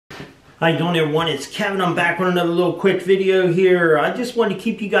How you doing, everyone? It's Kevin. I'm back with another little quick video here. I just wanted to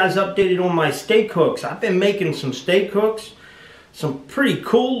keep you guys updated on my steak hooks. I've been making some steak hooks, some pretty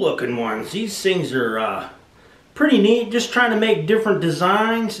cool looking ones. These things are pretty neat. Just trying to make different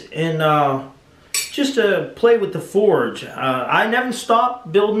designs and just to play with the forge. I never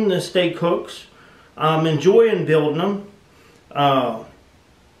stopped building the steak hooks. I'm enjoying building them.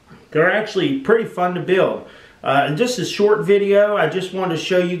 They're actually pretty fun to build. Just a short video. I just wanted to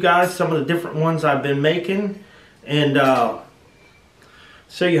show you guys some of the different ones I've been making and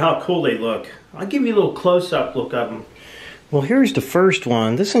show you how cool they look. I'll give you a little close-up look of them. Well, here's the first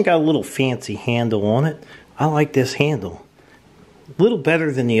one. This one got a little fancy handle on it. I like this handle. A little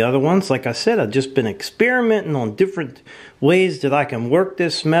better than the other ones. Like I said, I've just been experimenting on different ways that I can work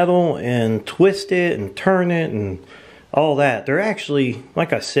this metal and twist it and turn it and all that. They're actually,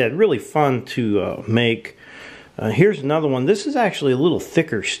 like I said, really fun to make. Here's another one. This is actually a little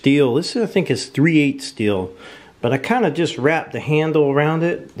thicker steel. This I think is 3/8 steel, but I kind of just wrapped the handle around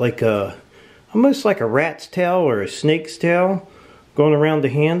it like almost like a rat's tail or a snake's tail going around the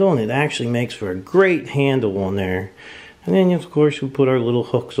handle, and it actually makes for a great handle on there. And then of course we put our little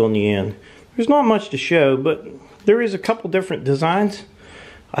hooks on the end. There's not much to show, but there is a couple different designs.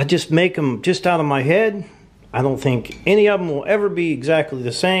 I just make them just out of my head. I don't think any of them will ever be exactly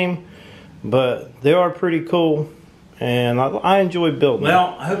the same, but they are pretty cool, and I enjoy building them.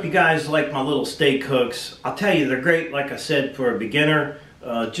 Well, I hope you guys like my little steak hooks. I'll tell you, they're great, like I said, for a beginner.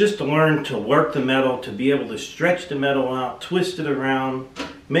 Just to learn to work the metal, to be able to stretch the metal out, twist it around,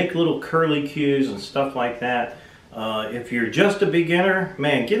 make little curly cues and stuff like that. If you're just a beginner,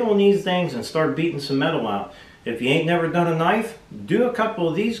 man, get on these things and start beating some metal out. If you ain't never done a knife, do a couple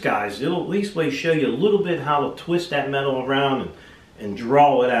of these guys. It'll at least show you a little bit how to twist that metal around and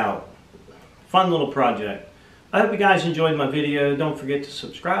draw it out. Fun little project. I hope you guys enjoyed my video. Don't forget to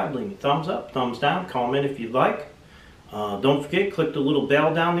subscribe, leave me a thumbs up, thumbs down, comment if you'd like. Don't forget, click the little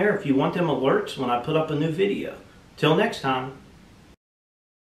bell down there if you want them alerts when I put up a new video. Till next time.